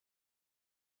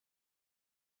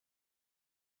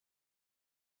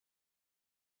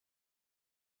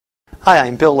Hi,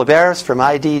 I'm Bill Laberis from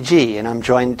IDG, and I'm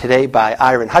joined today by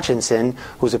Iran Hutchinson,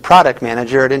 who's a product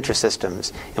manager at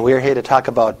InterSystems. And we are here to talk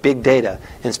about big data,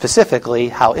 and specifically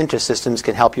how InterSystems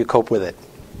can help you cope with it.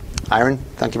 Iran,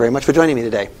 thank you very much for joining me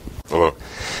today. Hello.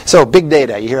 So, big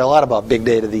data. You hear a lot about big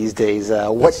data these days.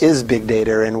 What is big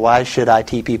data, and why should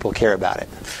IT people care about it?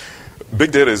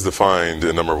 Big data is defined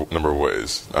in a number of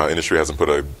ways. Industry hasn't put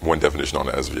one definition on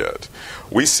it as of yet.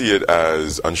 We see it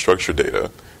as unstructured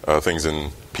data, things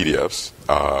in PDFs,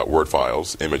 Word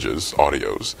files, images,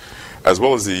 audios, as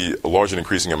well as the large and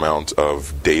increasing amount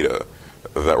of data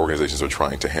that organizations are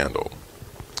trying to handle.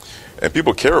 And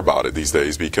people care about it these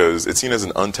days because it's seen as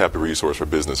an untapped resource for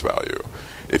business value.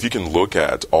 If you can look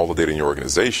at all the data in your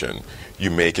organization,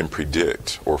 you can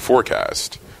predict or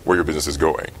forecast where your business is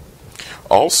going.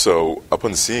 Also,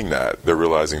 upon seeing that, they're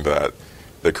realizing that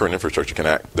their current infrastructure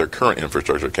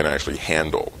can actually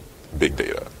handle big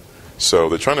data. So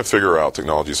they're trying to figure out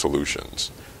technology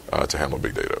solutions to handle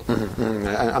big data. Mm-hmm.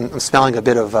 I'm smelling a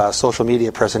bit of social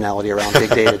media personality around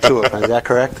big data too. Is that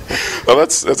correct? Well,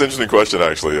 that's an interesting question,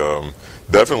 actually.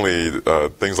 Definitely,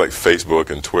 things like Facebook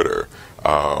and Twitter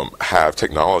have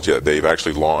technology that they've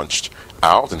actually launched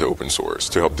out into open source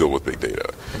to help deal with big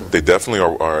data. Mm-hmm. They definitely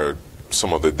are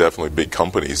some of the definitely big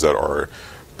companies that are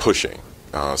pushing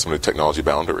some of the technology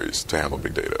boundaries to handle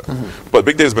big data. Mm-hmm. But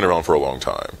big data has been around for a long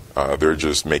time. They're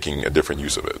just making a different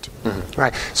use of it. Mm-hmm.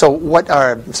 Right. So what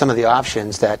are some of the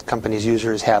options that companies,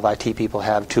 users have, IT people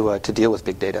have to deal with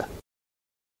big data?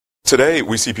 Today,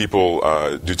 we see people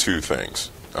do two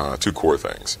core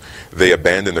things. They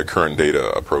abandon their current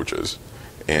data approaches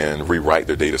and rewrite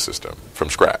their data system from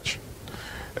scratch.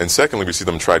 And secondly, we see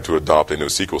them try to adopt a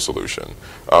NoSQL solution,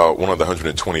 one of the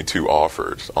 122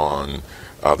 offered on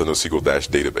the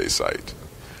NoSQL-database site.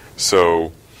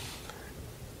 So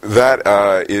that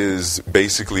is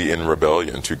basically in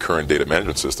rebellion to current data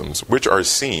management systems, which are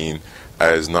seen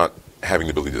as not having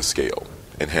the ability to scale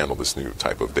and handle this new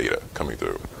type of data coming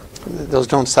through. Those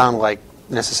don't sound like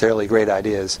necessarily great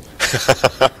ideas.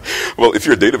 Well, if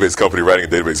you're a database company, writing a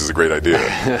database is a great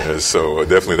idea. So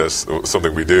definitely that's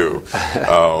something we do.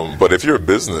 But if you're a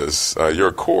business,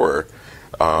 your core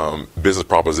business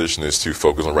proposition is to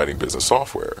focus on writing business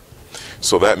software.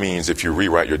 So that means if you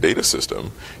rewrite your data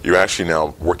system, you're actually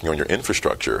now working on your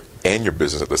infrastructure and your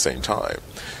business at the same time.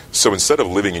 So instead of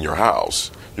living in your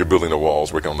house, you're building the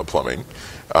walls, working on the plumbing,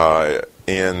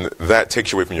 and that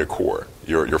takes you away from your core,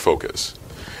 your focus.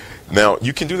 Now,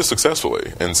 you can do this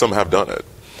successfully, and some have done it,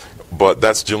 but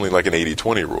that's generally like an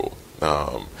 80-20 rule.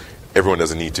 Everyone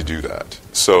doesn't need to do that.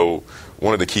 So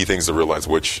one of the key things to realize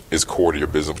which is core to your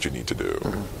business, what you need to do.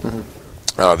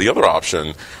 Mm-hmm. The other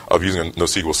option of using a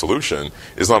NoSQL solution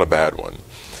is not a bad one.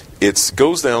 It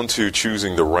goes down to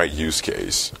choosing the right use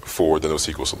case for the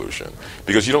NoSQL solution,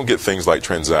 because you don't get things like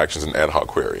transactions and ad hoc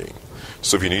querying.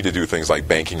 So if you need to do things like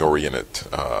banking-oriented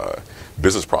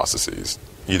business processes,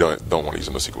 you don't want to use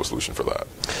a NoSQL solution for that.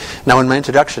 Now, in my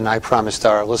introduction, I promised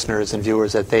our listeners and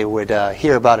viewers that they would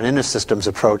hear about an InterSystems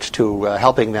approach to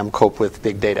helping them cope with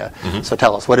big data. Mm-hmm. So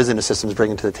tell us, what is InterSystems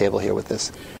bringing to the table here with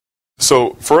this?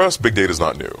 So for us, big data is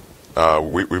not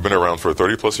new. We've been around for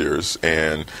 30 plus years,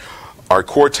 and our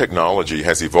core technology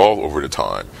has evolved over the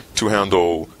time to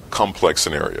handle complex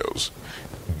scenarios,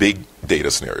 big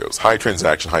data scenarios, high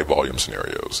transaction, high volume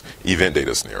scenarios, event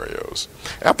data scenarios.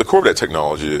 At the core of that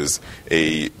technology is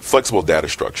a flexible data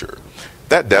structure.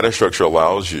 That data structure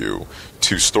allows you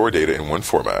to store data in one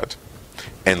format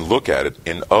and look at it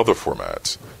in other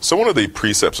formats. So one of the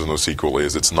precepts of NoSQL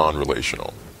is it's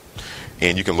non-relational.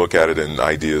 And you can look at it in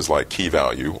ideas like key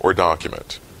value or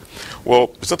document. Well,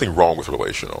 there's nothing wrong with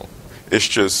relational. It's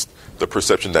just the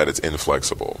perception that it's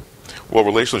inflexible. Well,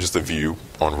 relational is just a view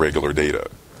on regular data.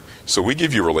 So we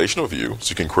give you a relational view,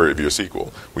 so you can query it via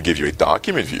SQL. We give you a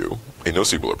document view, a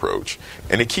NoSQL approach,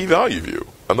 and a key value view,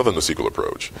 another NoSQL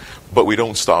approach. But we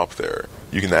don't stop there.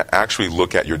 You can actually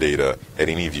look at your data at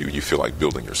any view you feel like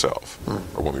building yourself,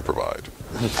 or one we provide.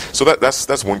 So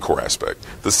that's one core aspect.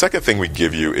 The second thing we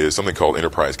give you is something called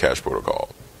Enterprise Cache Protocol.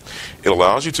 It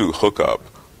allows you to hook up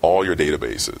all your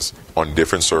databases on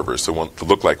different servers to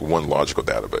look like one logical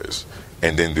database,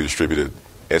 and then do distributed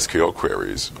SQL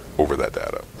queries over that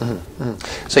data. Mm-hmm.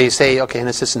 Mm-hmm. So you say, okay,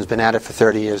 InterSystems has been at it for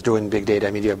 30 years doing big data.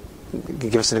 I mean, you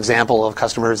give us an example of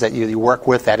customers that you work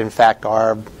with that, in fact,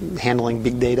 are handling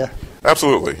big data?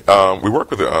 Absolutely. We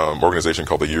work with an organization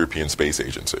called the European Space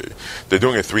Agency. They're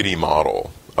doing a 3D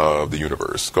model of the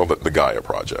universe called the Gaia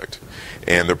Project.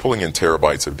 And they're pulling in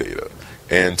terabytes of data.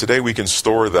 And today we can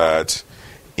store that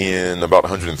in about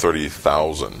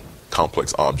 130,000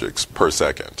 complex objects per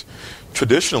second.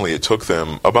 Traditionally, it took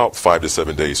them about 5 to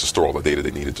 7 days to store all the data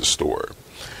they needed to store.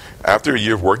 After a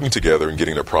year of working together and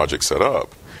getting the project set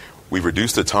up, we've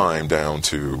reduced the time down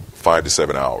to 5 to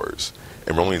 7 hours,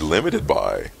 and we're only limited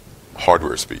by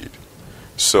hardware speed.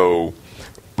 So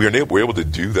we're able to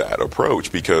do that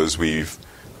approach because we've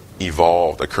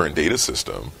evolved a current data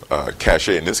system, cache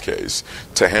in this case,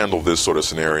 to handle this sort of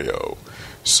scenario.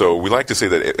 So we like to say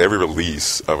that every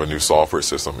release of a new software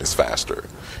system is faster,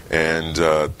 and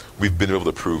we've been able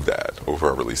to prove that over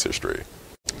our release history.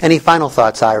 Any final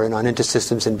thoughts, Iran, on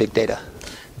InterSystems and big data?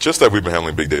 Just that we've been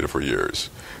handling big data for years.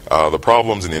 The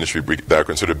problems in the industry that are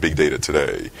considered big data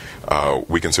today,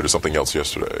 we considered something else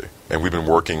yesterday. And we've been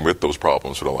working with those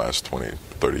problems for the last 20,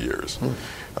 30 years.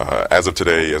 As of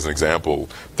today, as an example,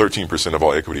 13% of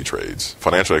all equity trades,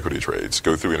 financial equity trades,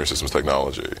 go through InterSystems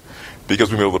technology because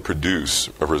we've been able to produce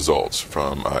results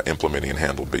from implementing and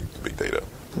handle big data.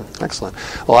 Excellent.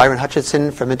 Well, Iran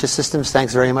Hutchinson from InterSystems,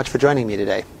 thanks very much for joining me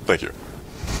today. Thank you.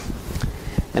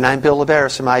 And I'm Bill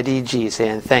Laberis from IDG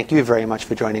saying thank you very much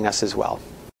for joining us as well.